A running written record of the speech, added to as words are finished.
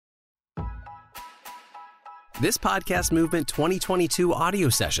This Podcast Movement 2022 audio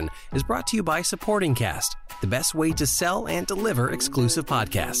session is brought to you by Supporting Cast, the best way to sell and deliver exclusive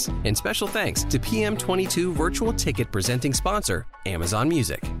podcasts. And special thanks to PM22 virtual ticket presenting sponsor, Amazon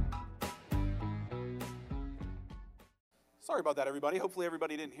Music. Sorry about that, everybody. Hopefully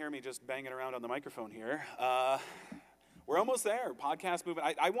everybody didn't hear me just banging around on the microphone here. We're almost there. Podcast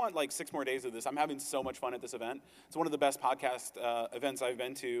Movement. I want like 6 more days of this. I'm having so much fun at this event. It's one of the best podcast events I've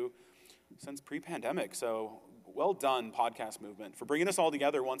been to since pre-pandemic. So well done, Podcast Movement, for bringing us all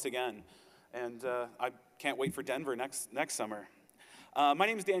together once again. And I can't wait for Denver next summer. My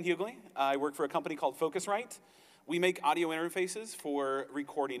name is Dan Hughley. I work for a company called Focusrite. We make audio interfaces for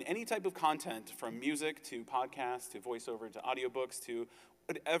recording any type of content, from music to podcasts to voiceover to audiobooks to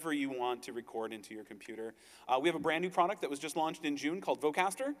whatever you want to record into your computer. We have a brand new product that was just launched in June called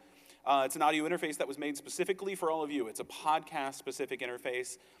Vocaster. It's an audio interface that was made specifically for all of you. It's a podcast-specific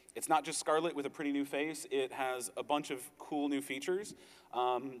interface. It's not just Scarlett with a pretty new face. It has a bunch of cool new features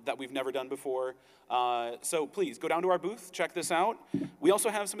that we've never done before. So please, go down to our booth, check this out. We also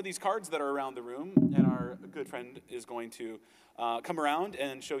have some of these cards that are around the room, and our good friend is going to come around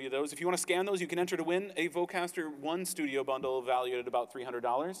and show you those. If you want to scan those, you can enter to win a Vocaster 1 studio bundle valued at about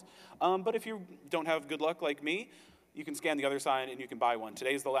 $300. But if you don't have good luck like me, you can scan the other side and you can buy one.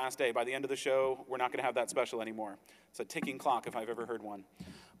 Today's the last day. By the end of the show, we're not going to have that special anymore. It's a ticking clock if I've ever heard one.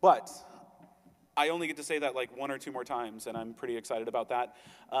 But I only get to say that like 1 or 2 more times, and I'm pretty excited about that.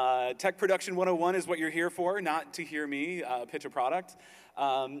 Tech Production 101 is what you're here for, not to hear me pitch a product.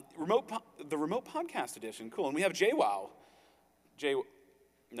 The remote podcast edition, cool. And we have JWoww.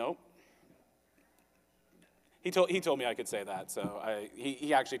 No. He told me I could say that, so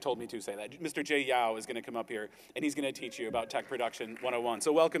he actually told me to say that. Mr. Jay Yao is going to come up here, and he's going to teach you about Tech Production 101.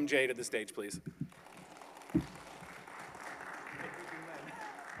 So welcome Jay to the stage, please. Thank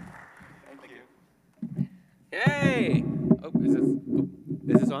you. Hey!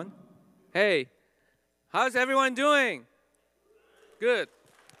 Is this on? Hey, how's everyone doing? Good.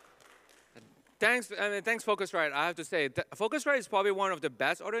 Thanks, Focusrite. I have to say, Focusrite is probably one of the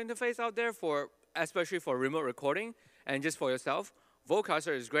best audio interface out there especially for remote recording and just for yourself.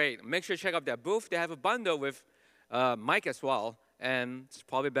 Vocaster is great. Make sure to check out their booth. They have a bundle with mic as well, and it's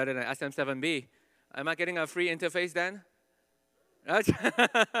probably better than SM7B. Am I getting a free interface then?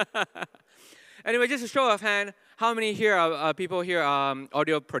 Anyway, just a show of hand, how many here people here are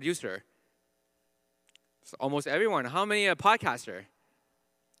audio producer? So almost everyone. How many are podcaster?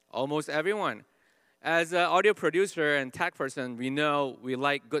 Almost everyone. As an audio producer and tech person, we know we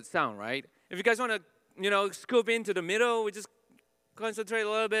like good sound, right? If you guys want to, scoop into the middle, we just concentrate a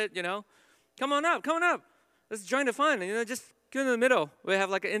little bit, Come on up. Let's join the fun, just get in the middle. We have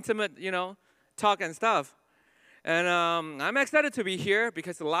like an intimate, talk and stuff. And I'm excited to be here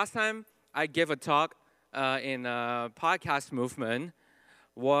because the last time I gave a talk in Podcast Movement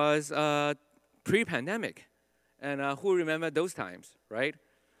was pre-pandemic. And who remember those times, right?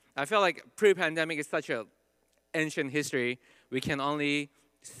 I feel like pre-pandemic is such an ancient history. We can only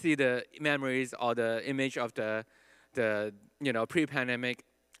see the memories or the image of the pre-pandemic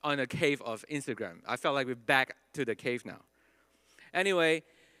on a cave of Instagram. I felt like we're back to the cave now. Anyway,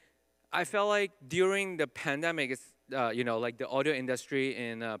 I felt like during the pandemic, it's, like the audio industry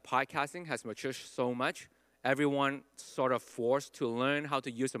in podcasting has matured so much. Everyone sort of forced to learn how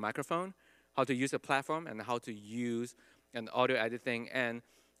to use a microphone, how to use a platform, and how to use an audio editing and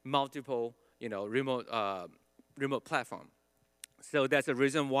multiple, remote platform. So that's the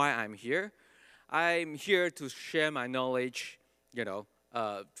reason why I'm here. I'm here to share my knowledge,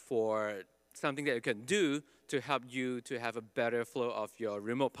 for something that you can do to help you to have a better flow of your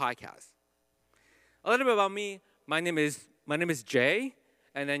remote podcast. A little bit about me. My name is Jay,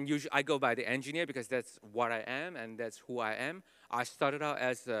 and then usually I go by the engineer because that's what I am and that's who I am. I started out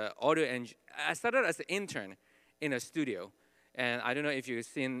as an intern in a studio, and I don't know if you've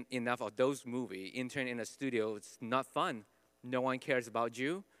seen enough of those movies. Intern in a studio, it's not fun. No one cares about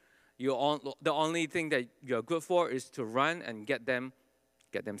you. The only thing that you're good for is to run and get them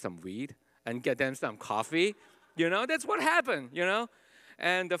some weed and get them some coffee. That's what happened,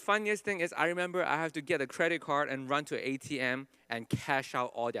 And the funniest thing is I remember I have to get a credit card and run to an ATM and cash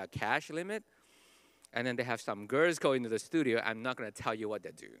out all their cash limit. And then they have some girls go into the studio. I'm not going to tell you what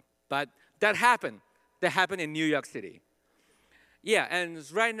they do. But that happened. That happened in New York City. Yeah, and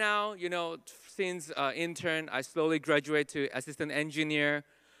right now, since intern, I slowly graduate to assistant engineer,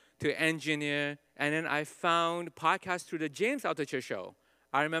 to engineer, and then I found podcasts through the James Altucher Show.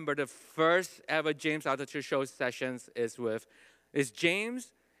 I remember the first ever James Altucher Show sessions is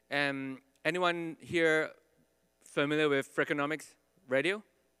James. And anyone here familiar with Freakonomics Radio?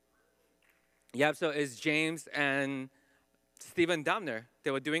 Yep, so it's James and Stephen Dubner.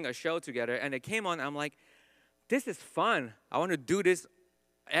 They were doing a show together, and they came on. I'm like, this is fun. I want to do this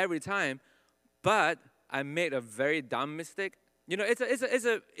every time. But I made a very dumb mistake. You know, it's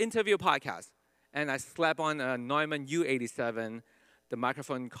a interview podcast, and I slapped on a Neumann U87. The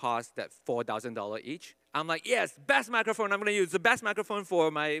microphone cost that $4,000 each. I'm like, yes, best microphone I'm gonna use, the best microphone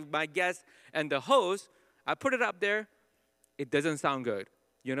for my guest and the host. I put it up there. It doesn't sound good.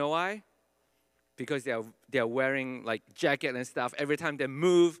 You know why? Because they're wearing like jacket and stuff. Every time they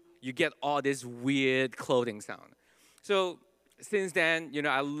move, you get all this weird clothing sound. So since then, you know,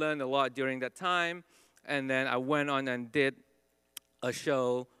 I learned a lot during that time, and then I went on and did a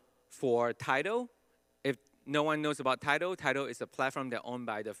show for Tidal. If no one knows about Tidal, Tidal is a platform that's owned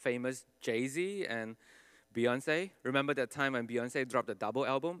by the famous Jay-Z and Beyonce. Remember that time when Beyonce dropped a double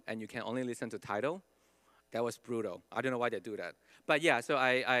album and you can only listen to Tidal? That was brutal. I don't know why they do that. But yeah, so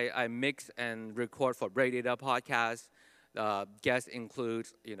I mix and record for Break Data podcast. Guests include,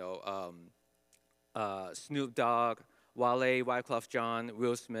 you know, Snoop Dogg, Wale, Wyclef Jean,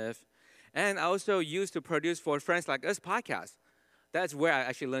 Will Smith. And I also used to produce for Friends Like Us podcast. That's where I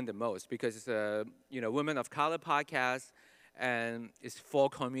actually learned the most because it's a, you know, Women of Color podcast, and it's 4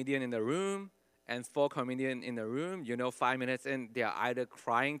 comedians in the room, and 4 comedians in the room, you know, 5 minutes in, they're either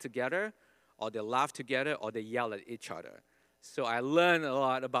crying together, or they laugh together, or they yell at each other. So I learned a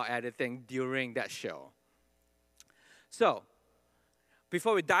lot about editing during that show. So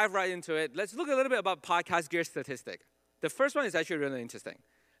before we dive right into it, let's look a little bit about podcast gear statistic. The first one is actually really interesting.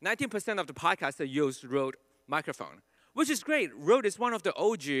 19% of the podcasters use Rode microphone, which is great. Rode is one of the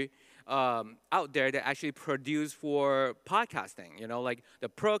OG out there that actually produce for podcasting. You know, like the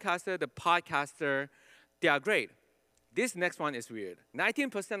Procaster, the Podcaster, they are great. This next one is weird.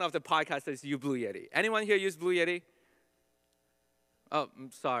 19% of the podcasters use Blue Yeti. Anyone here use Blue Yeti? Oh, I'm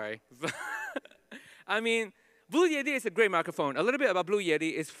sorry. I mean, Blue Yeti is a great microphone. A little bit about Blue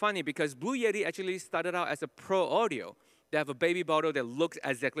Yeti is funny because Blue Yeti actually started out as a pro audio. They have a baby bottle that looks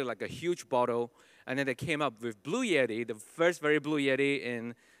exactly like a huge bottle, and then they came up with Blue Yeti, the first very Blue Yeti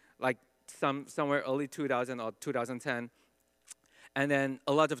in like somewhere early 2000 or 2010. And then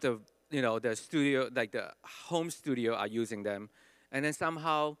a lot of the, you know, the studio, like the home studio are using them. And then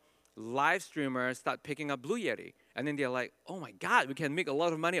somehow live streamers start picking up Blue Yeti. And then they're like, oh my God, we can make a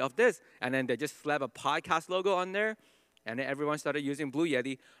lot of money off this. And then they just slap a podcast logo on there, and then everyone started using Blue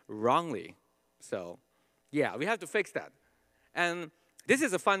Yeti wrongly. So yeah, we have to fix that. And this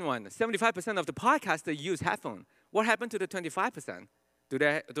is a fun one. 75% of the podcasters use headphone. What happened to the 25%?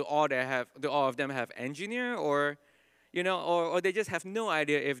 Do all of them have engineer, or, you know, or they just have no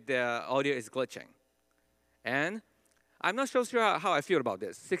idea if the audio is glitching? And I'm not so sure how I feel about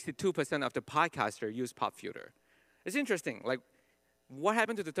this. 62% of the podcasters use pop filter. It's interesting. Like, what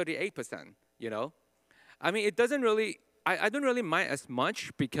happened to the 38%? You know, I mean, it doesn't really. I don't really mind as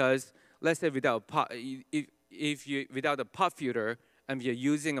much because let's say without without a pop filter and you're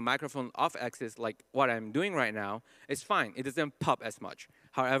using a microphone off axis like what I'm doing right now, it's fine. It doesn't pop as much.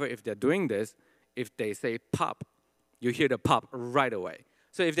 However, if they're doing this, if they say pop, you hear the pop right away.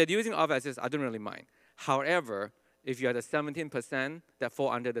 So if they're using off axis, I don't really mind. However, if you're the 17% that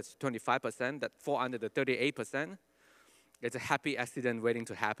fall under the 25%, that fall under the 38%, it's a happy accident waiting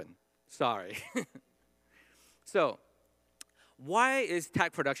to happen. Sorry. So, why is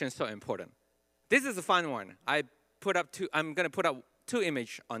tech production so important? This is a fun one. I'm going to put up 2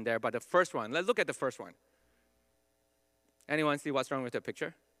 images on there, but the first one, let's look at the first one. Anyone see what's wrong with the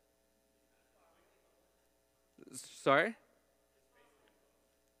picture? Sorry?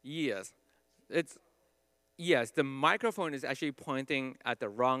 Yes. Yes, the microphone is actually pointing at the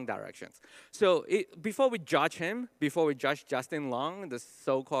wrong directions. So before we judge him, before we judge Justin Long, the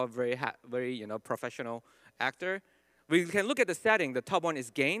so-called very professional actor, we can look at the setting. The top one is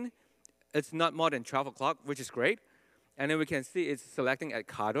gain. It's not more than 12 o'clock, which is great. And then we can see it's selecting at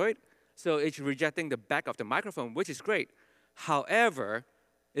cardioid. So it's rejecting the back of the microphone, which is great. However,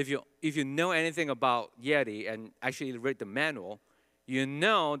 if you know anything about Yeti and actually read the manual, you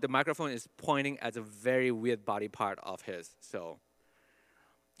know the microphone is pointing at a very weird body part of his. So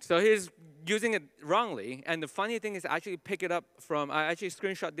he's using it wrongly. And the funny thing is I actually pick it up from, I actually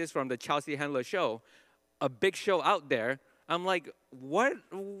screenshot this from the Chelsea Handler show, a big show out there. I'm like, what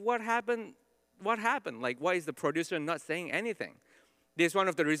happened? What happened? Like, why is the producer not saying anything? This is one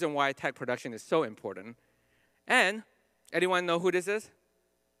of the reasons why tech production is so important. And anyone know who this is?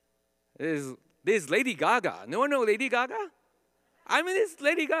 This is Lady Gaga. No one know Lady Gaga? I mean, it's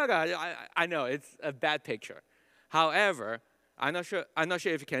Lady Gaga. I know it's a bad picture. However, I'm not sure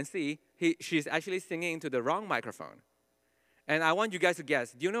if you can see. She's actually singing into the wrong microphone. And I want you guys to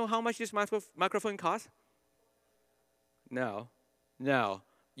guess. Do you know how much this microphone costs? No. No.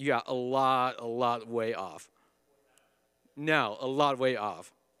 You are a lot way off. No, a lot way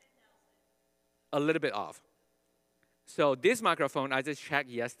off. A little bit off. So this microphone, I just checked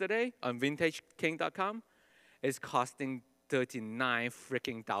yesterday on vintageking.com, is costing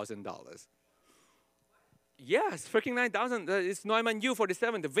 $39,000. Yes, freaking 9,000. It's Neumann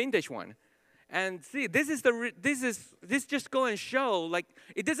U47, the vintage one. And see, this just go and show, like,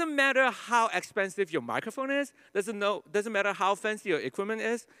 it doesn't matter how expensive your microphone is, doesn't matter how fancy your equipment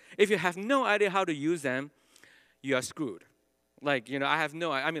is. If you have no idea how to use them, you are screwed. Like,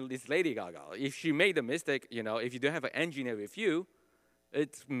 I mean, it's Lady Gaga. If she made a mistake, if you don't have an engineer with you,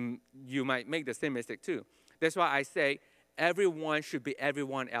 you might make the same mistake too. That's why I say everyone should be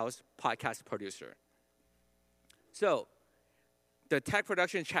everyone else's podcast producer. So, the tech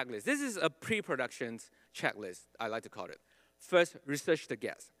production checklist. This is a pre-production checklist, I like to call it. First, research the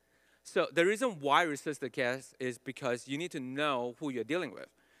guest. So the reason why research the guest is because you need to know who you're dealing with.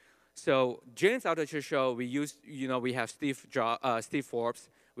 So James Altucher show, we have Steve Forbes,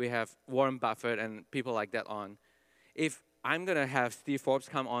 we have Warren Buffett, and people like that on. If I'm gonna have Steve Forbes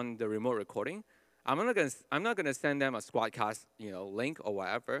come on the remote recording, I'm not gonna send them a Squadcast, link or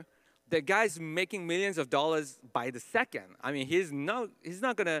whatever. The guy's making millions of dollars by the second. I mean, he's not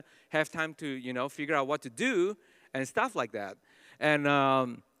gonna have time to figure out what to do and stuff like that. And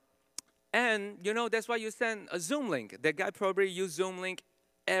that's why you send a Zoom link. That guy probably use Zoom link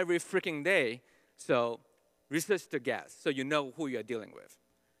every freaking day. So research the guest so you know who you're dealing with.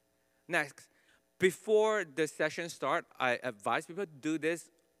 Next, before the session start, I advise people to do this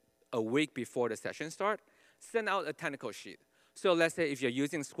a week before the session start. Send out a technical sheet. So let's say if you're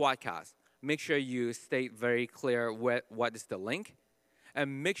using Squadcast, make sure you state very clear what is the link,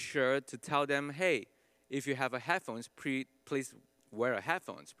 and make sure to tell them, hey, if you have a headphones, please wear a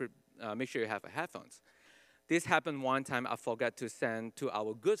headphones. Make sure you have a headphones. This happened one time. I forgot to send to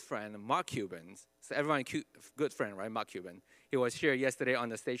our good friend, Mark Cuban. So everyone, good friend, right? Mark Cuban. He was here yesterday on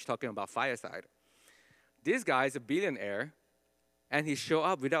the stage talking about Fireside. This guy is a billionaire, and he showed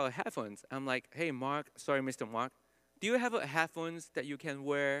up without headphones. I'm like, hey, Mark, sorry, Mr. Mark. Do you have headphones that you can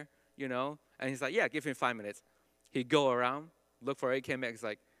wear, And he's like, yeah, give him 5 minutes. He go around, look for it, came back, he's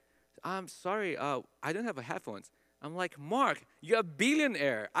like, I'm sorry, I don't have headphones. I'm like, Mark, you're a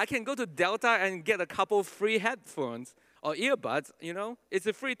billionaire. I can go to Delta and get a couple free headphones or earbuds, It's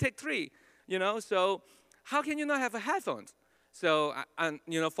a free, take 3, So how can you not have headphones? So,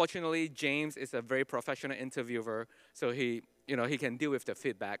 fortunately, James is a very professional interviewer, so he can deal with the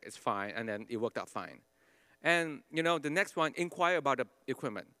feedback, it's fine, and then it worked out fine. And, the next one, inquire about the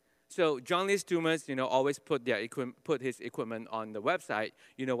equipment. So John Lee Dumas, always put his equipment on the website,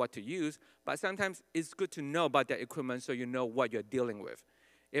 what to use. But sometimes it's good to know about the equipment so you know what you're dealing with.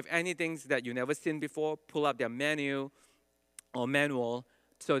 If anything that you never seen before, pull up their menu or manual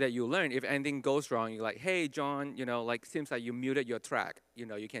so that you learn. If anything goes wrong, you're like, hey, John, seems like you muted your track.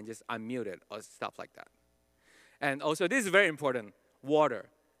 You can just unmute it or stuff like that. And also, this is very important,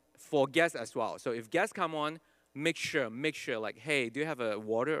 water. For guests as well. So if guests come on, make sure, like, hey, do you have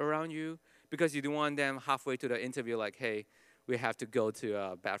water around you? Because you don't want them halfway to the interview, like, hey, we have to go to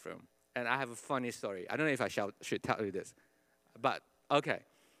a bathroom. And I have a funny story. I don't know if I should tell you this, but okay.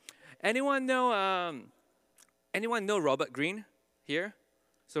 Anyone know Robert Greene here?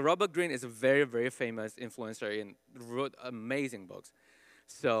 So Robert Greene is a very, very famous influencer and wrote amazing books.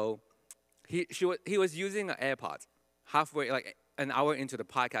 So he was using an AirPods halfway, like, an hour into the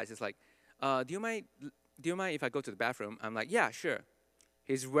podcast. It's like, do you mind if I go to the bathroom? I'm like, yeah, sure.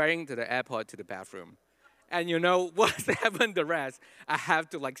 He's wearing the AirPod to the bathroom. And what's happened the rest? I have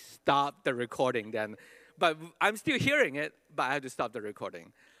to stop the recording then. But I'm still hearing it, but I have to stop the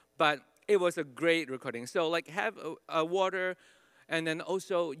recording. But it was a great recording. So have a water, and then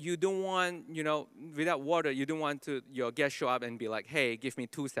also you don't want, without water, you don't want your guest show up and be like, hey, give me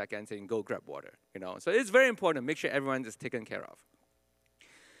 2 seconds and go grab water, So it's very important. Make sure everyone is taken care of.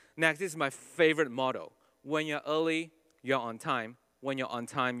 Next, this is my favorite motto. When you're early, you're on time. When you're on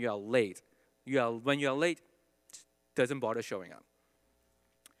time, you're late. When you're late, doesn't bother showing up.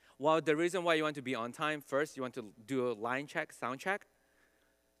 Well, the reason why you want to be on time, first, you want to do a line check, sound check.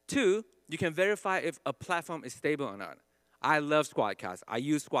 2, you can verify if a platform is stable or not. I love Squadcast. I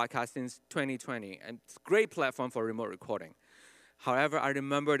use Squadcast since 2020, and it's a great platform for remote recording. However, I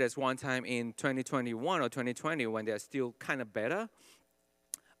remember there's one time in 2021 or 2020 when they're still kind of beta.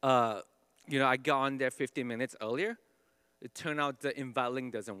 I got on there 15 minutes earlier. It turned out the invite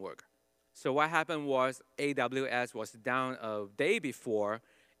link doesn't work. So what happened was AWS was down a day before.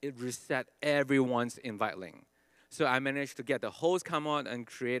 It reset everyone's invite link. So I managed to get the host come on and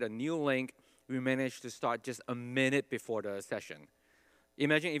create a new link. We managed to start just a minute before the session.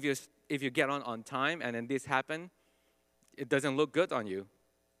 Imagine if you get on time and then this happened, it doesn't look good on you.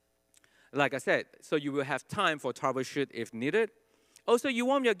 Like I said, so you will have time for troubleshoot if needed. Also, you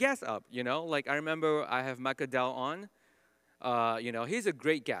warm your guest up, you know. Like I remember I have Michael Dell on. You know, he's a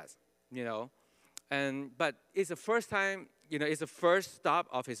great guest, you know. But it's the first time, you know, it's the first stop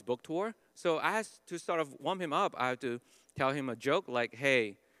of his book tour. So I had to sort of warm him up. I have to tell him a joke like,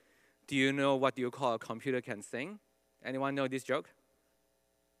 hey, do you know what you call a computer can sing? Anyone know this joke?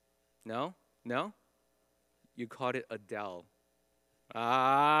 No? No? You called it Adele.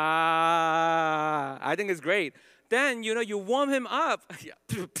 I think it's great. Then, you know, you warm him up.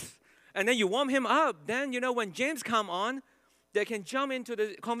 And then you warm him up. Then, you know, when James come on, they can jump into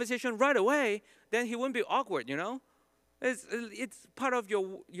the conversation right away. Then he wouldn't be awkward, you know? It's part of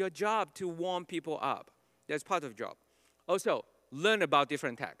your job to warm people up. That's part of the job. Also, learn about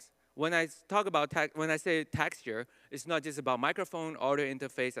different tags. When I talk about when I say texture, it's not just about microphone, audio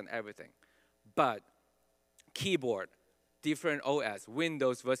interface, and everything. But keyboard, different OS,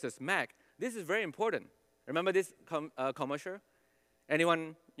 Windows versus Mac. This is very important. Remember this commercial?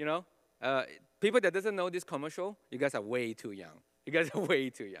 Anyone, you know? People that doesn't know this commercial, you guys are way too young. You guys are way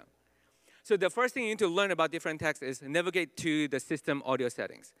too young. So the first thing you need to learn about different tags is navigate to the system audio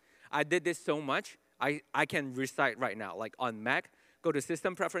settings. I did this so much, I can recite right now. Like on Mac, go to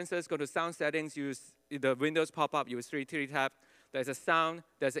system preferences, go to sound settings, use the Windows pop-up, use three tab. There's a sound,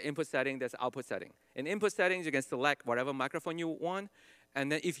 there's an input setting, there's an output setting. In input settings, you can select whatever microphone you want.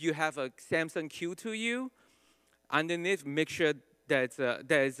 And then if you have a Samsung Q2U, underneath, make sure there's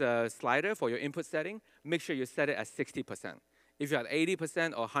a slider for your input setting. Make sure you set it at 60%. If you're at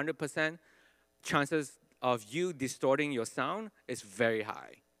 80% or 100%, chances of you distorting your sound is very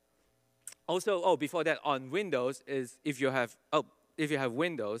high. Also, before that, on Windows is if you have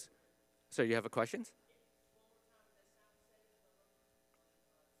Windows, so you have a question?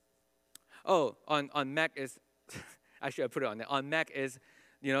 Oh, on Mac is, actually I put it on there. On Mac is,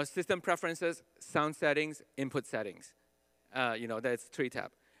 you know, system preferences, sound settings, input settings. You know, that's three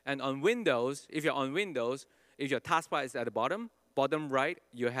tab. And on Windows, if you're on Windows, if your taskbar is at the bottom right,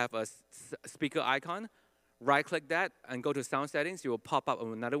 you have a speaker icon. Right-click that and go to sound settings. You will pop up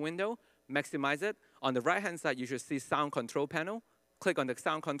another window. Maximize it. On the right-hand side, you should see sound control panel. Click on the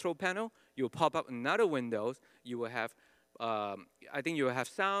sound control panel. You will pop up another window. You will have, I think you will have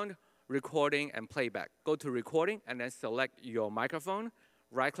sound, recording, and playback. Go to recording and then select your microphone.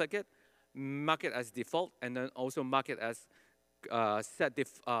 Right-click it. Mark it as default, and then also mark it as set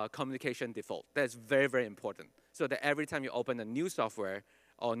communication default. That's very, very important. So that every time you open a new software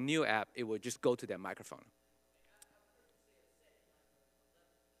or new app, it will just go to that microphone.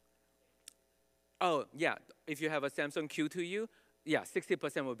 Oh, yeah. If you have a Samsung Q2U, yeah,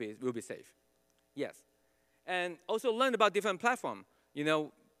 60% will be safe. Yes. And also learn about different platforms. You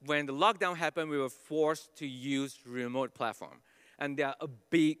know, when the lockdown happened, we were forced to use remote platform. And there are a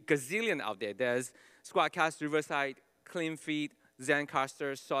big gazillion out there. There's Squadcast, Riverside, CleanFeed,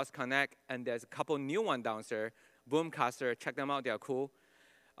 Zencaster, Source Connect, and there's a couple new ones downstairs. Boomcaster, check them out, they are cool.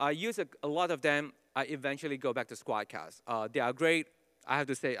 I use a lot of them. I eventually go back to Squadcast. They are great. I have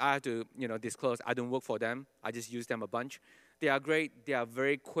to disclose, I don't work for them. I just use them a bunch. They are great. They are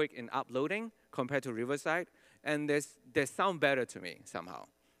very quick in uploading compared to Riverside. And they sound better to me somehow.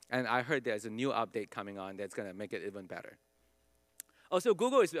 And I heard there's a new update coming on that's going to make it even better. Also,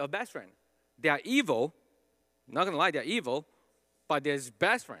 Google is our best friend. They are evil. Not going to lie, they're evil. But they're his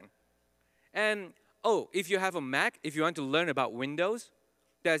best friend. And, if you have a Mac, if you want to learn about Windows,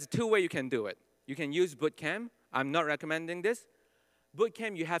 there's two ways you can do it. You can use Bootcamp. I'm not recommending this.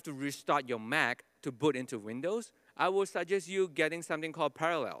 Bootcamp, you have to restart your Mac to boot into Windows. I would suggest you getting something called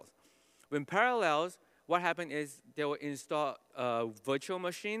Parallels. When Parallels, what happens is they will install a virtual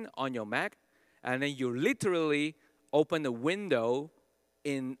machine on your Mac, and then you literally open a window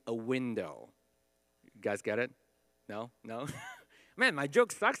in a window. You guys get it? No? No? Man, my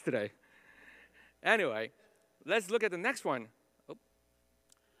joke sucks today. Anyway, let's look at the next one.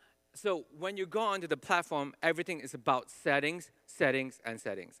 So when you go onto the platform, everything is about settings, settings, and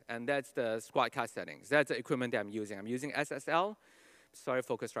settings. And that's the Squadcast settings. That's the equipment that I'm using. I'm using SSL. Sorry,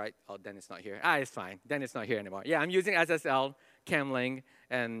 Focusrite. Oh, Dennis not here. It's fine. Dennis not here anymore. Yeah, I'm using SSL, Camlink,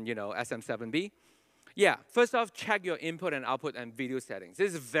 and SM7B. Yeah, first off, check your input and output and video settings.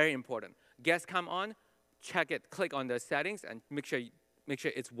 This is very important. Guests come on, check it, click on the settings, and make sure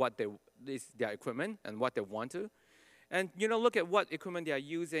it's their equipment and what they want to. And look at what equipment they are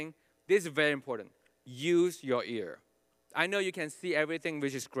using. This is very important. Use your ear. I know you can see everything,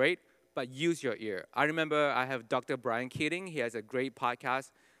 which is great, but use your ear. I remember I have Dr. Brian Keating. He has a great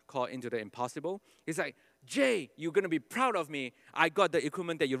podcast called Into the Impossible. He's like, Jay, you're going to be proud of me. I got the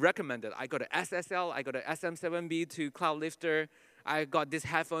equipment that you recommended. I got an SSL, I got an SM7B to Cloud Lifter. I got these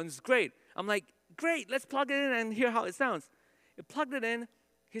headphones. Great. I'm like, great, let's plug it in and hear how it sounds. He plugged it in.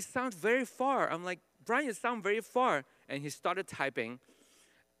 He sounds very far. I'm like, Brian, you sound very far. And he started typing.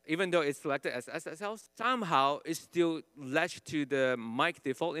 Even though it's selected as SSL, somehow it still latched to the mic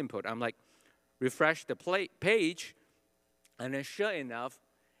default input. I'm like, refresh the page, and then sure enough,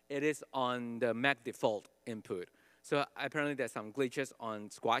 it is on the Mac default input. So apparently there's some glitches on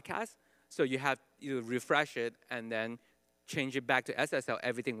Squadcast. So you have to refresh it and then change it back to SSL.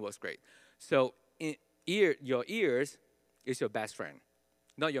 Everything works great. So your ears is your best friend.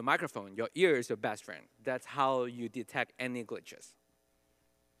 Not your microphone. Your ear is your best friend. That's how you detect any glitches.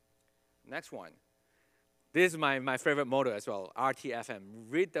 Next one. This is my favorite motto as well, RTFM.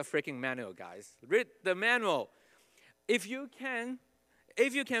 Read the freaking manual, guys. Read the manual. If you can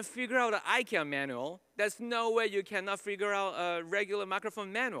figure out the IKEA manual, there's no way you cannot figure out a regular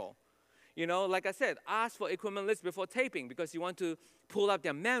microphone manual. You know, like I said, ask for equipment list before taping because you want to pull up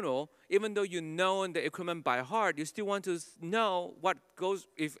their manual. Even though you know the equipment by heart, you still want to know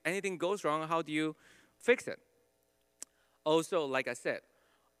if anything goes wrong, how do you fix it? Also, like I said,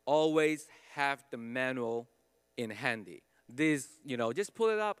 always have the manual in handy. This, just pull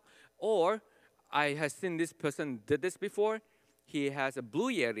it up. Or I have seen this person did this before. He has a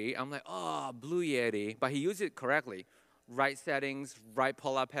Blue Yeti. I'm like, oh, Blue Yeti. But he used it correctly. Right settings, right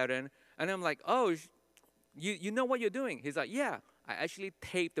pull-up pattern. And I'm like, oh, you know what you're doing? He's like, yeah, I actually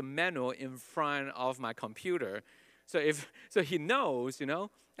taped the manual in front of my computer. So he knows,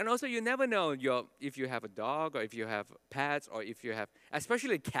 And also, you never know if you have a dog or if you have pets or if you have,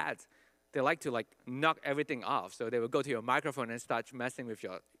 especially cats, they like to knock everything off. So they will go to your microphone and start messing with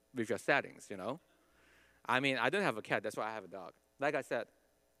your settings, I mean, I don't have a cat. That's why I have a dog. Like I said,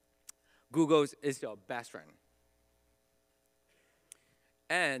 Google is your best friend.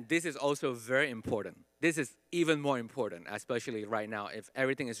 And this is also very important. This is even more important, especially right now. If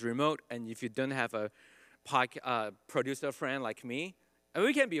everything is remote and if you don't have a producer friend like me, and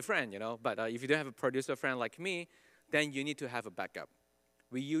we can be a friend, but if you don't have a producer friend like me, then you need to have a backup.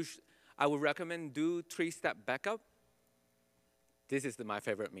 I would recommend do 3-step backup. This is my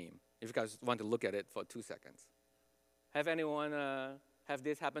favorite meme, if you guys want to look at it for 2 seconds. Have anyone have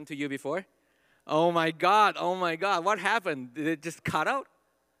this happen to you before? Oh my God, what happened? Did it just cut out?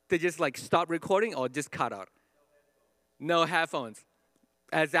 Did it just stop recording or just cut out? No headphones.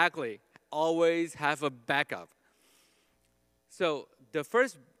 Exactly. Always have a backup. So the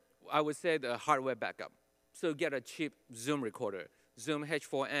first, I would say the hardware backup. So get a cheap Zoom recorder. Zoom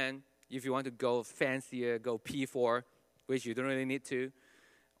H4n, if you want to go fancier, go P4, which you don't really need to.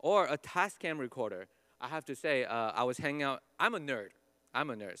 Or a Tascam recorder. I have to say, I was hanging out, I'm a nerd.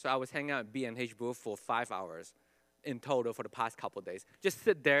 So I was hanging out at B&H booth for 5 hours in total for the past couple of days. Just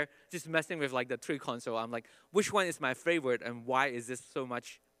sit there, just messing with the 3 console. I'm like, which one is my favorite and why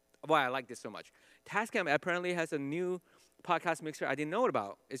I like this so much? Tascam apparently has a new podcast mixer I didn't know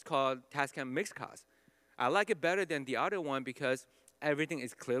about. It's called Tascam Mixcast. I like it better than the other one because everything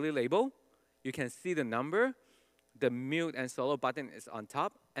is clearly labeled. You can see the number. The mute and solo button is on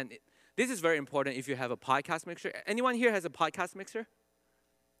top. And this is very important if you have a podcast mixer. Anyone here has a podcast mixer?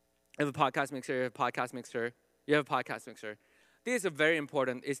 You have a podcast mixer, you have a podcast mixer, you have a podcast mixer. This is very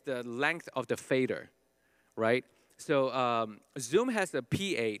important. It's the length of the fader, right? So Zoom has a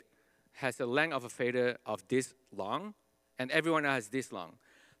P8, has a length of a fader of this long, and everyone has this long.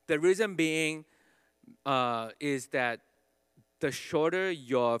 The reason being is that the shorter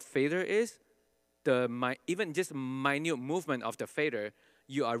your fader is, even just minute movement of the fader,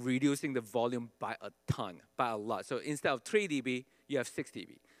 you are reducing the volume by a ton, by a lot. So instead of 3 dB, you have 6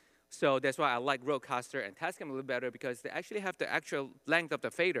 dB. So that's why I like Rodecaster and Tascam a little better because they actually have the actual length of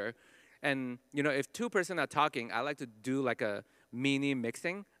the fader. And if 2 person are talking, I like to do a mini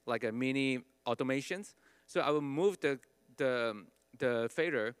mixing, like a mini automations. So I will move the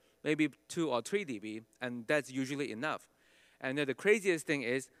fader maybe 2 or 3 dB, and that's usually enough. And then the craziest thing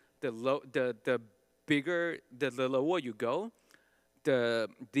is the lower you go, the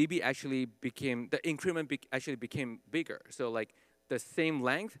dB actually became, the increment actually became bigger. So the same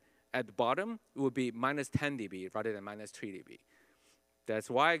length at the bottom would be minus 10 dB rather than minus 3 dB. That's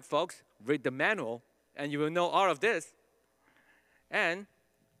why, folks, read the manual and you will know all of this. And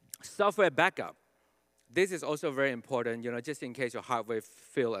software backup. This is also very important, just in case your hardware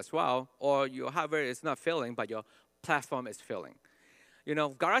fail as well, or your hardware is not failing, but your platform is failing.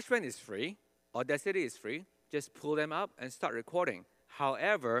 GarageBand is free. Audacity is free. Just pull them up and start recording.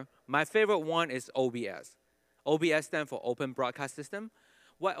 However, my favorite one is OBS. OBS stands for Open Broadcast System.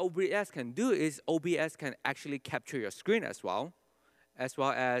 What OBS can do is OBS can actually capture your screen as well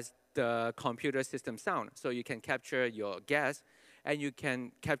as the computer system sound. So you can capture your guest, and you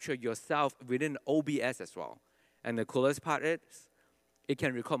can capture yourself within OBS as well. And the coolest part is, it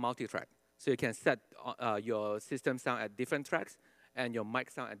can record multi-track. So you can set your system sound at different tracks, and your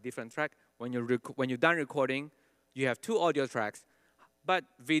mic sound at different track. When you're done recording, you have 2 audio tracks, but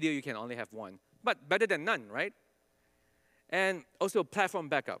video you can only have 1. But better than none, right? And also platform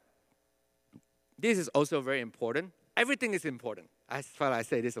backup. This is also very important. Everything is important. I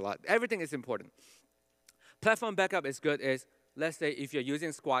say this a lot. Everything is important. Platform backup is good is, let's say if you're using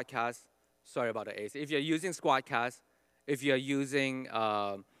Squadcast, sorry about the A's. If you're using Squadcast, if you're using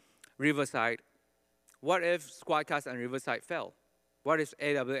Riverside, what if Squadcast and Riverside fail? What if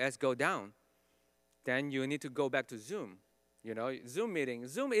AWS go down? Then you need to go back to Zoom. You know, Zoom meeting.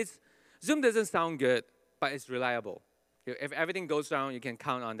 Zoom doesn't sound good, but it's reliable. If everything goes down, you can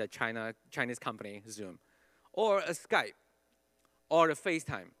count on the Chinese company, Zoom. Or a Skype, or a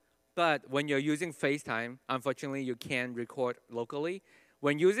FaceTime. But when you're using FaceTime, unfortunately, you can't record locally.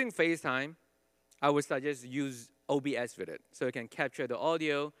 When using FaceTime, I would suggest use OBS with it. So you can capture the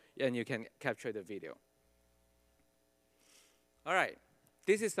audio, and you can capture the video. All right,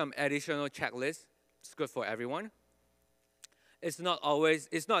 this is some additional checklist. It's good for everyone. It's not always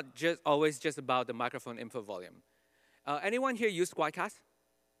just about the microphone input volume. Anyone here use Squadcast?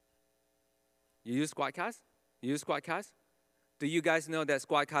 You use Squadcast? You use Squadcast? Do you guys know that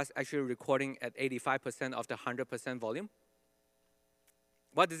Squadcast actually recording at 85% of the 100% volume?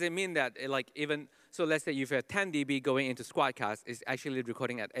 What does it mean that so let's say if you have 10 dB going into Squadcast, it's actually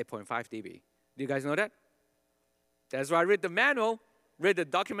recording at 8.5 dB. Do you guys know that? That's why I read the manual, read the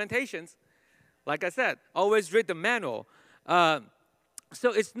documentations. Like I said, always read the manual.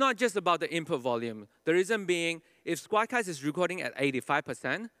 So it's not just about the input volume. The reason being, if Squadcast is recording at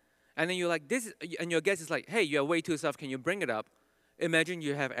 85%, and then you're like, and your guest is like, hey, you're way too soft, can you bring it up? Imagine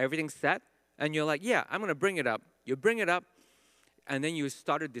you have everything set, and you're like, yeah, I'm going to bring it up. You bring it up, and then you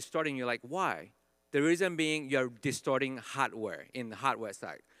started distorting. You're like, why? The reason being, you're distorting hardware in the hardware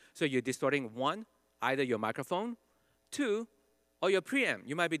side. So you're distorting, 1, either your microphone, 2, or your preamp.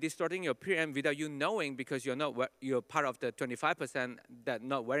 You might be distorting your preamp without you knowing, because you're part of the 25% that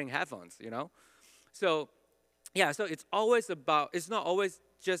not wearing headphones, you know? So yeah, so it's not always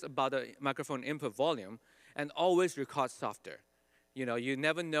just about the microphone input volume, and always record softer. You know, you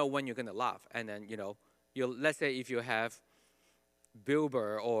never know when you're gonna laugh. And then, you know, let's say if you have Bill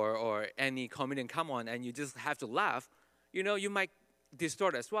Burr or any comedian come on and you just have to laugh, you know, you might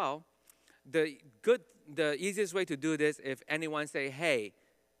distort as well. The easiest way to do this, if anyone say, hey,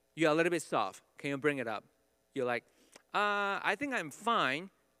 you're a little bit soft, can you bring it up? You're like, I think I'm fine,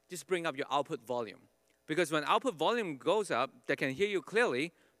 just bring up your output volume. Because when output volume goes up, they can hear you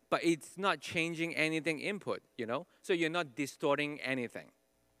clearly, but it's not changing anything input, you know? So you're not distorting anything.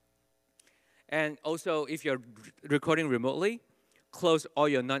 And also, if you're recording remotely, close all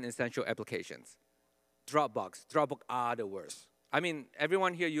your non-essential applications. Dropbox are the worst. I mean,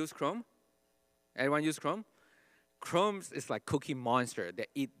 everyone here use Chrome? Everyone use Chrome? Chrome is like cookie monster. They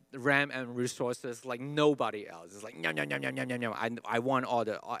eat RAM and resources like nobody else. It's like, no, no, no, no, no, no, no. I want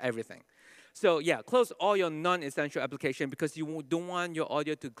everything. So yeah, close all your non-essential application, because you don't want your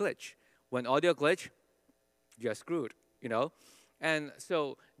audio to glitch. When audio glitch, you're screwed, you know? And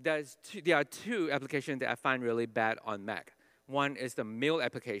so there are 2 applications that I find really bad on Mac. One is the mail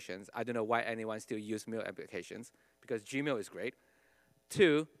applications. I don't know why anyone still use mail applications, because Gmail is great.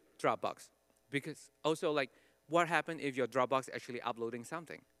 2, Dropbox. Because also, like, what happens if your Dropbox actually uploading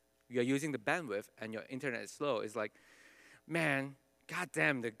something? You're using the bandwidth and your internet is slow. It's like, man,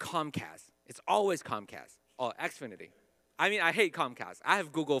 goddamn, the Comcast. It's always Comcast or Xfinity. I mean, I hate Comcast. I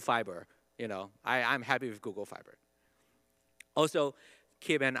have Google Fiber, you know. I'm happy with Google Fiber. Also,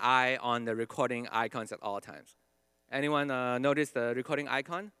 keep an eye on the recording icons at all times. Anyone notice the recording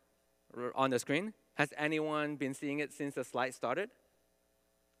icon on the screen? Has anyone been seeing it since the slide started?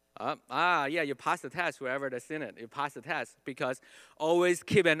 Yeah, you passed the test, whoever that's in it. You passed the test, because always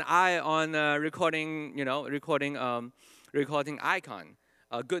keep an eye on recording icon.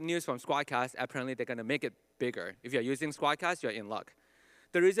 Good news from Squadcast, apparently they're gonna make it bigger. If you're using Squadcast, you're in luck.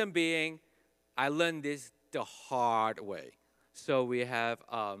 The reason being, I learned this the hard way. So we have,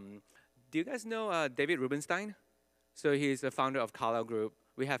 do you guys know David Rubenstein? So he's the founder of Carlyle Group.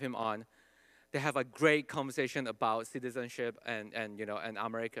 We have him on. They have a great conversation about citizenship and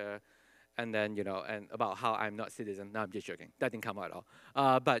America, and then, and about how I'm not citizen. No, I'm just joking. That didn't come out at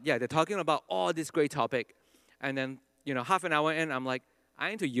all. But yeah, they're talking about all this great topic. And then half an hour in, I'm like, I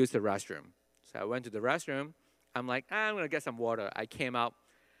need to use the restroom. So I went to the restroom. I'm like, I'm going to get some water. I came out.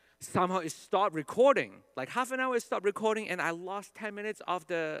 Somehow it stopped recording. Like half an hour it stopped recording, and I lost 10 minutes of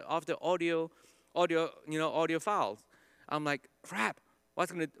the audio files. I'm like, crap,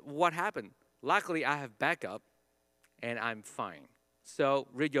 what happened? Luckily, I have backup, and I'm fine. So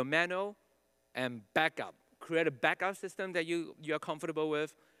read your manual and backup. Create a backup system that you're comfortable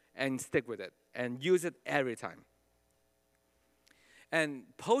with, and stick with it, and use it every time. And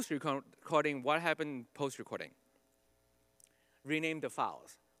post-recording, what happened post-recording? Rename the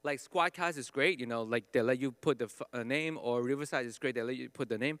files. Like Squadcast is great, like they let you put the name, or Riverside is great, they let you put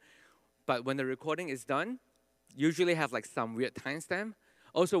the name. But when the recording is done, usually have like some weird timestamp.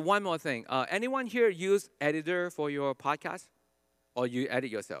 Also, one more thing. Anyone here use editor for your podcast? Or you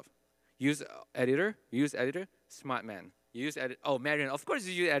edit yourself? Use editor? You use editor? Smart man. You use editor? Oh, Marion, of course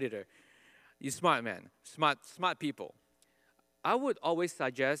you use editor. You smart man. Smart people. I would always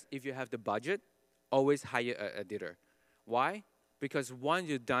suggest, if you have the budget, always hire an editor. Why? Because once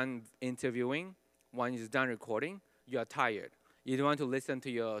you're done interviewing, once you're done recording, you're tired. You don't want to listen to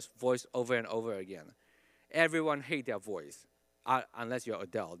your voice over and over again. Everyone hates their voice, unless you're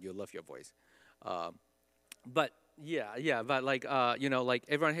Adele, you love your voice. But like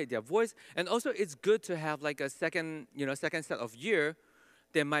everyone hates their voice. And also it's good to have like a second set of ear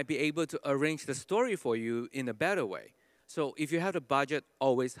that might be able to arrange the story for you in a better way. So if you have the budget,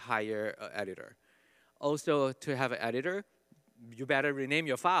 always hire an editor. Also, to have an editor, you better rename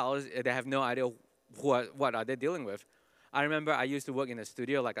your files. They have no idea what are they dealing with. I remember I used to work in a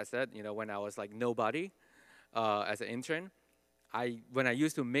studio, like I said, when I was like nobody as an intern. When I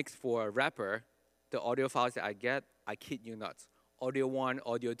used to mix for a rapper, the audio files that I get, I kid you not. Audio 1,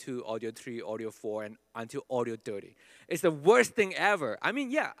 Audio 2, Audio 3, Audio 4, and until Audio 30. It's the worst thing ever. I mean,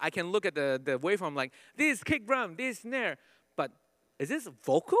 yeah, I can look at the waveform like, this kick drum, this snare, but is this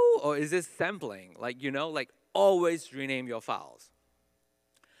vocal or is this sampling? Like, always rename your files.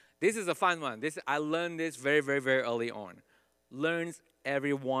 This is a fun one. I learned this very, very, very early on. Learns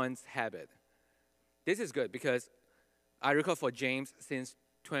everyone's habit. This is good because I record for James since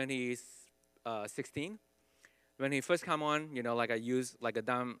 2016. When he first come on, like I use like a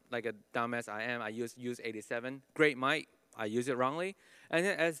dumbass I am, I use 87. Great mic, I use it wrongly. And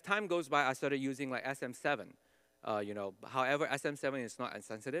then as time goes by, I started using like SM7. However, SM7 is not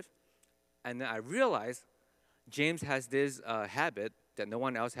insensitive. And then I realized James has this habit that no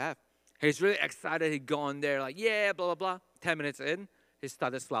one else have. He's really excited. He go on there like, yeah, blah, blah, blah. 10 minutes in, he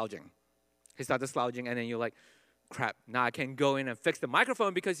started slouching. And then you're like, crap, now I can go in and fix the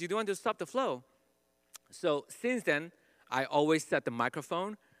microphone because you don't want to stop the flow. So since then, I always set the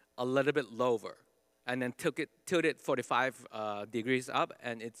microphone a little bit lower and then tilt it 45 degrees up,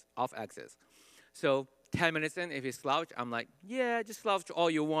 and it's off axis. So 10 minutes in, if you slouch, I'm like, yeah, just slouch all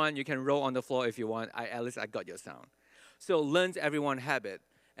you want. You can roll on the floor if you want. At least I got your sound. So learns everyone's habit.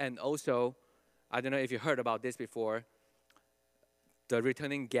 And also, I don't know if you heard about this before, the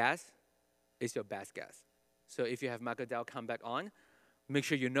returning guest is your best guest. So if you have Michael Dell come back on, make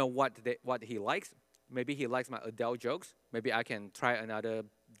sure you know what he likes. Maybe he likes my Adele jokes. Maybe I can try another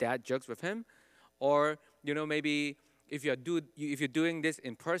dad jokes with him. Or, maybe if you're doing this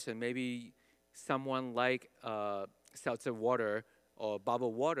in person, maybe someone like seltzer water or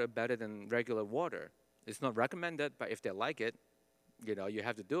bubble water better than regular water. It's not recommended, but if they like it, you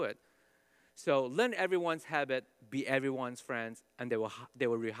have to do it. So learn everyone's habit, be everyone's friends, and they will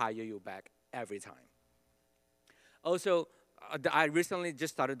rehire you back every time. Also, I recently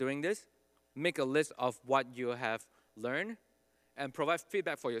just started doing this. Make a list of what you have learned and provide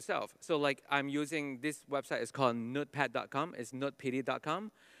feedback for yourself. So like I'm using this website, it's called notepad.com, it's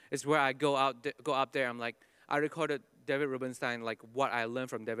notepd.com. It's where I go up there, I'm like, I recorded David Rubenstein, like what I learned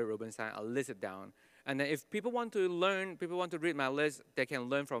from David Rubenstein, I'll list it down. And then if people want to read my list, they can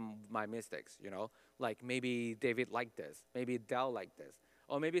learn from my mistakes, Like maybe David liked this, maybe Dell liked this,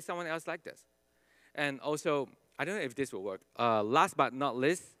 or maybe someone else liked this. And also, I don't know if this will work. Last but not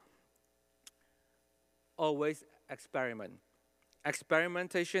least, always experiment.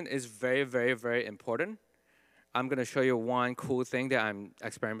 Experimentation is very, very, very important. I'm going to show you one cool thing that I'm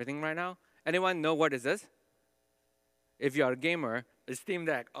experimenting right now. Anyone know what is this? If you're a gamer, it's Steam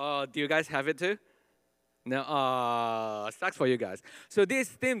Deck. Oh, do you guys have it too? No, sucks for you guys. So this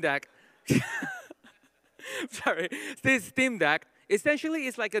Steam Deck, this Steam Deck, essentially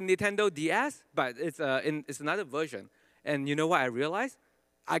it's like a Nintendo DS, but it's another version. And you know what I realized?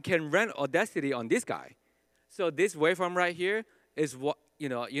 I can run Audacity on this guy. So this waveform right here is what, you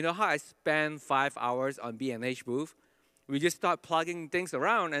know how I spend 5 hours on B&H booth? We just start plugging things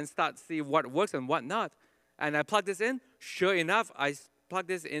around and start see what works and what not. And I plugged this in. Sure enough, I plugged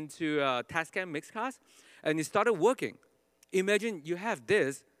this into Tascam Mixcast, and it started working. Imagine you have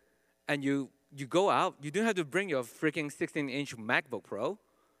this, and you go out. You don't have to bring your freaking 16-inch MacBook Pro.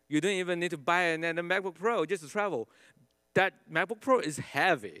 You don't even need to buy another MacBook Pro just to travel. That MacBook Pro is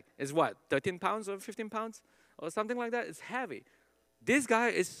heavy. It's what, 13 pounds or 15 pounds? Or something like that. It's heavy. This guy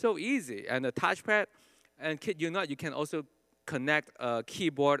is so easy. And the touchpad, and kid you not, you can also connect a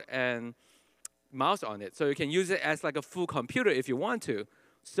keyboard and mouse on it. So you can use it as like a full computer if you want to.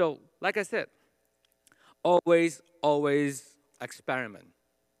 So like I said, always experiment.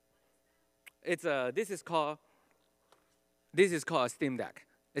 This is called a Steam Deck.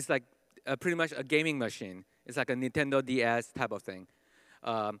 It's like pretty much a gaming machine. It's like a Nintendo DS type of thing.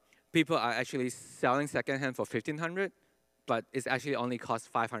 People are actually selling secondhand for $1,500, but it's actually only costs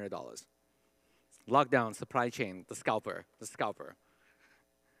 $500. Lockdown, supply chain, the scalper.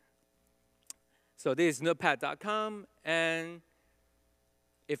 So this is notepad.com, and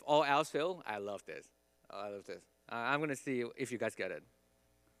if all else fail, I love this. I'm going to see if you guys get it.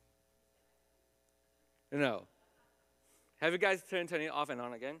 No. Have you guys turned it off and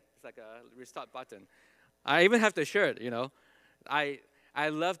on again? It's like a restart button. I even have the shirt, I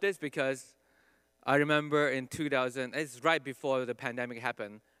love this because I remember in 2000, it's right before the pandemic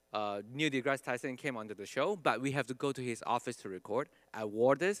happened, Neil deGrasse Tyson came onto the show, but we have to go to his office to record. I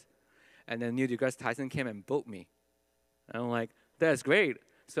wore this, and then Neil deGrasse Tyson came and booked me. And I'm like, that's great.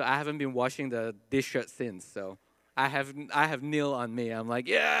 So I haven't been washing this shirt since. So I have Neil on me. I'm like,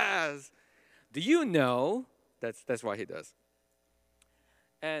 yes. Do you know that's what he does?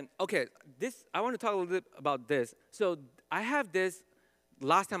 And okay, I want to talk a little bit about this. So I have this.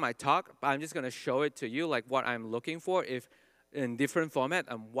 Last time I talked, but I'm just going to show it to you, like what I'm looking for, if in different format,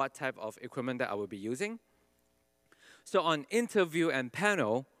 and what type of equipment that I will be using. So on interview and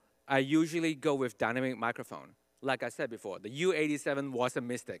panel, I usually go with dynamic microphone. Like I said before, the U87 was a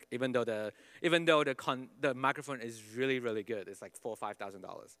mistake, even though the microphone is really, really good. It's like $4,000 or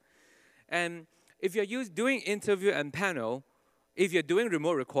 $5,000. And if you're doing interview and panel, if you're doing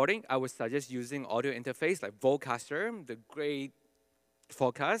remote recording, I would suggest using audio interface like Vocaster, the great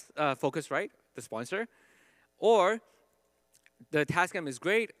Focusrite, the sponsor, or the Tascam is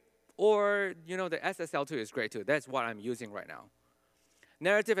great, or the SSL2 is great too. That's what I'm using right now.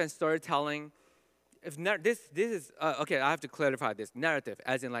 Narrative and storytelling. This is okay. I have to clarify this. Narrative,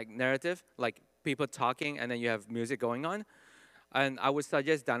 as in like narrative, like people talking, and then you have music going on. And I would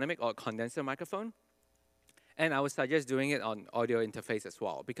suggest dynamic or condenser microphone. And I would suggest doing it on audio interface as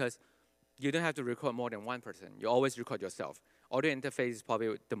well, because you don't have to record more than one person. You always record yourself. Audio interface is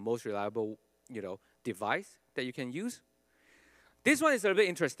probably the most reliable, device that you can use. This one is a little bit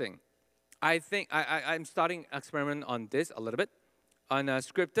interesting. I think I'm starting experiment on this a little bit, on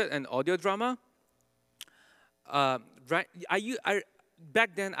scripted and audio drama. Back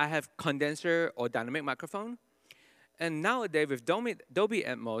then I have condenser or dynamic microphone, and nowadays with Dolby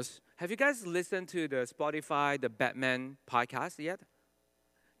Atmos, have you guys listened to the Spotify, the Batman podcast yet?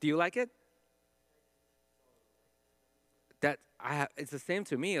 Do you like it? It's the same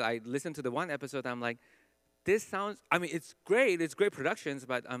to me. I listened to the one episode, I'm like, this sounds, it's great productions,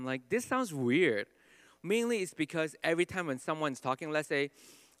 but I'm like, this sounds weird. Mainly it's because every time when someone's talking, let's say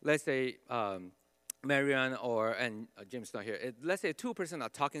Marianne and Jim's not here. Let's say two persons are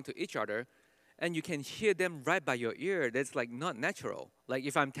talking to each other, and you can hear them right by your ear. That's like not natural. Like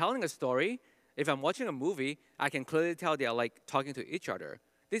if I'm telling a story, if I'm watching a movie, I can clearly tell they're like talking to each other.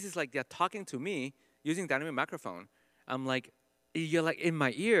 This is like they're talking to me using dynamic microphone. I'm like, you're like in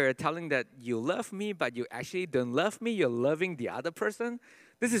my ear telling that you love me, but you actually don't love me. You're loving the other person.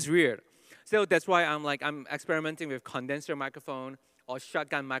 This is weird. So that's why I'm experimenting with condenser microphone or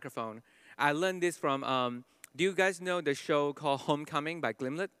shotgun microphone. I learned this from, do you guys know the show called Homecoming by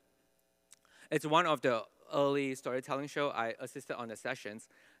Gimlet? It's one of the early storytelling show. I assisted on the sessions.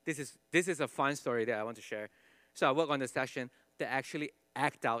 This is a fun story that I want to share. So I work on the session. They actually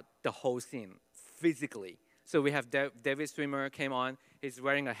act out the whole scene physically. So we have David Swimmer came on. He's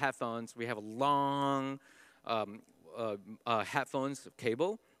wearing a headphones. We have a long headphones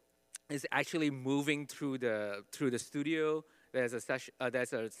cable. It's actually moving through the studio. There's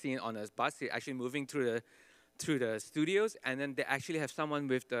a scene on a bus. He's actually moving through the studios, and then they actually have someone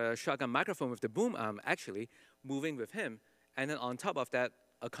with the shotgun microphone with the boom arm actually moving with him. And then on top of that,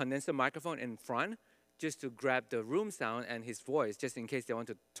 a condenser microphone in front just to grab the room sound and his voice, just in case they want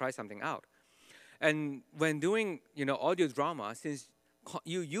to try something out. And when doing, audio drama, since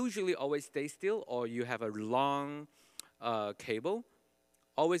you usually always stay still or you have a long cable,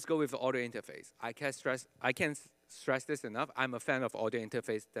 always go with the audio interface. I can't stress this enough. I'm a fan of audio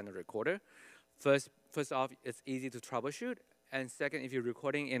interface than a recorder. First, first off, it's easy to troubleshoot. And second, if you're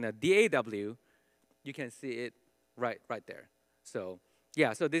recording in a DAW, you can see it right there. So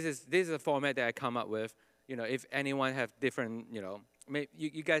yeah, so this is a format that I come up with. If anyone have different,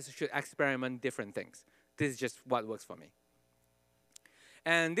 you guys should experiment different things. This is just what works for me.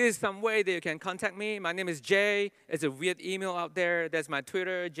 And this is some way that you can contact me. My name is Jay. It's a weird email out there. That's my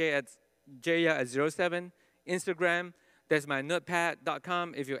Twitter, jay@07. Instagram, there's my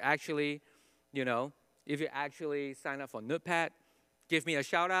notepad.com. If you actually, sign up for Notepad, give me a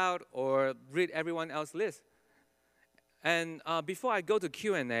shout out or read everyone else's list. And before I go to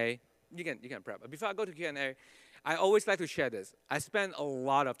Q&A, you can prep. Before I go to Q&A, I always like to share this. I spend a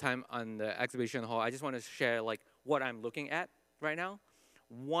lot of time on the exhibition hall. I just want to share what I'm looking at right now.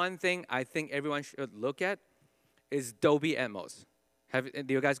 One thing I think everyone should look at is Dolby Atmos.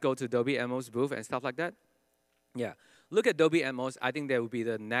 Do you guys go to Dolby Atmos booth and stuff like that? Yeah. Look at Dolby Atmos. I think that would be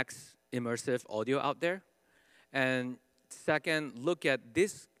the next immersive audio out there. And second, look at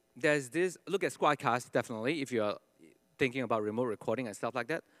this. Look at Squadcast, definitely, if you're thinking about remote recording and stuff like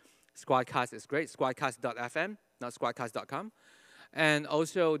that. Squadcast is great. Squadcast.fm, not squadcast.com. And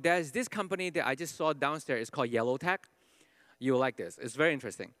also, there's this company that I just saw downstairs. It's called Yellowtech. You'll like this. It's very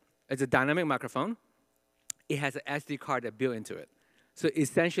interesting. It's a dynamic microphone. It has an SD card that built into it. So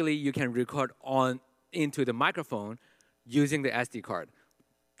essentially, you can record into the microphone using the SD card.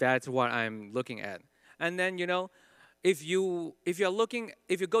 That's what I'm looking at. And then, if you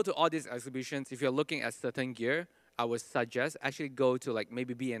go to all these exhibitions, if you're looking at certain gear, I would suggest actually go to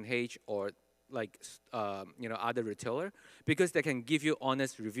maybe B&H or other retailer, because they can give you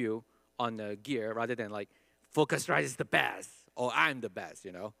honest review on the gear rather than Focusrite is the best or I'm the best,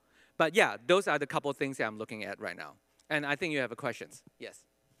 But yeah, those are the couple things that I'm looking at right now. And I think you have questions. Yes.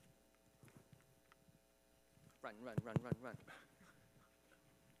 Run.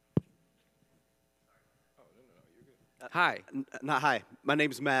 Hi. Hi. My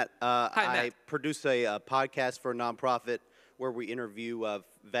name's Matt. Hi, I Matt. produce a podcast for a nonprofit where we interview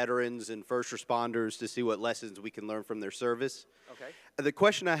veterans and first responders to see what lessons we can learn from their service. Okay. The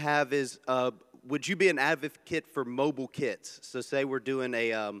question I have is, would you be an advocate for mobile kits? So say we're doing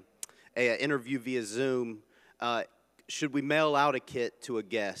a interview via Zoom. Should we mail out a kit to a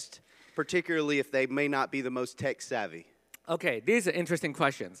guest, particularly if they may not be the most tech savvy? Okay, these are interesting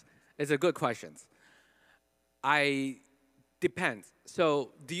questions. It's a good questions. Depends.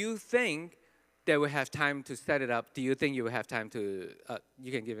 So do you think they will have time to set it up? Do you think you will have time to,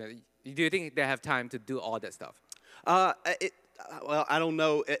 do you think they have time to do all that stuff? Well, I don't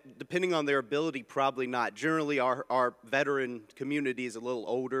know. Depending on their ability, probably not. Generally, our veteran community is a little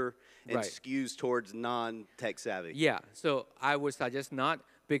older and Right. skews towards non-tech savvy. Yeah, so I would suggest not,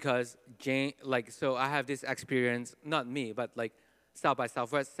 because so I have this experience, not me, but South by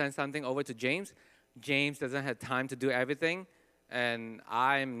Southwest sent something over to James. James doesn't have time to do everything, and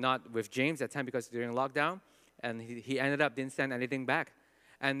I'm not with James at the time because during lockdown, and he ended up didn't send anything back.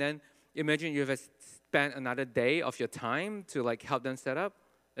 And then imagine you have spent another day of your time to help them set up.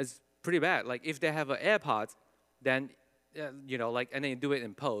 It's pretty bad. If they have an AirPods, then and then you do it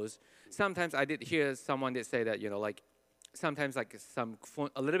in post. Sometimes I did hear someone that say that sometimes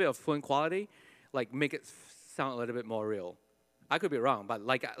a little bit of phone quality, make it sound a little bit more real. I could be wrong, but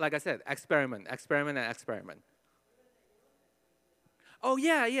like I said, experiment. Oh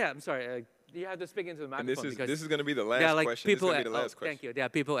yeah. I'm sorry. You have to speak into the microphone. And this is going to be the last question. People this is going to be the last question. Thank you. There are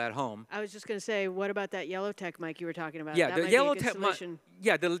people at home. I was just going to say, what about that Yellowtech mic you were talking about? Yeah, that the might be a good Yellowtech mic. solution.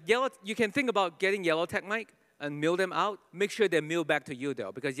 Yeah, you can think about getting Yellowtech mic and mail them out. Make sure they mail back to you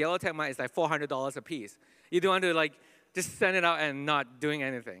though, because Yellowtech mic is $400 a piece. You don't want to just send it out and not doing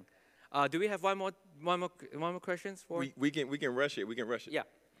anything. Do we have one more questions for? We can rush it. We can rush it.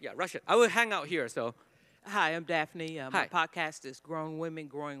 Yeah, rush it. I will hang out here. So, Hi, I'm Daphne. Hi. My podcast is Grown Women,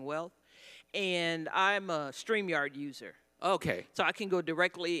 Growing Wealth, and I'm a StreamYard user. okay. So I can go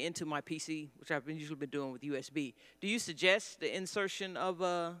directly into my PC, which I've usually been doing with USB. Do you suggest the insertion of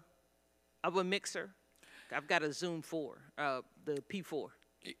a mixer? I've got a Zoom 4, the P4.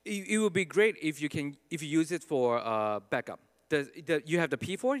 It would be great if you use it for backup. You have the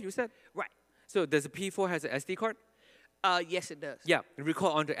P4, you said? Right. So does the P4 has an SD card? Yes, it does. Yeah,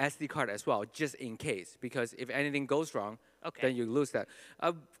 record onto SD card as well, just in case. Because if anything goes wrong, Okay. then you lose that.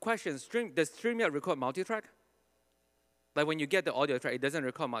 Question, does StreamYard record multi-track? When you get the audio track, it doesn't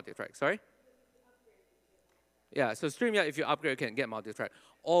record multi-track, sorry? Yeah, so StreamYard, if you upgrade, you can get multi-track.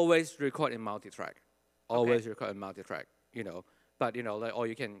 Always record in multi-track. Always record in multi-track, But, or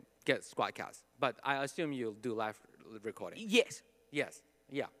you can get Squadcast. But I assume you'll do live recording. Yes. Yes,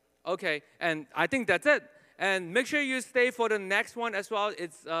 yeah. Okay, and I think that's it. And make sure you stay for the next one as well.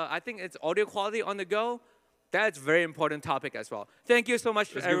 It's, I think it's audio quality on the go. That's a very important topic as well. Thank you so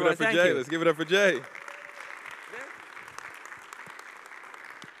much, everyone. Let's give it up for Jay. Let's give it up for Jay.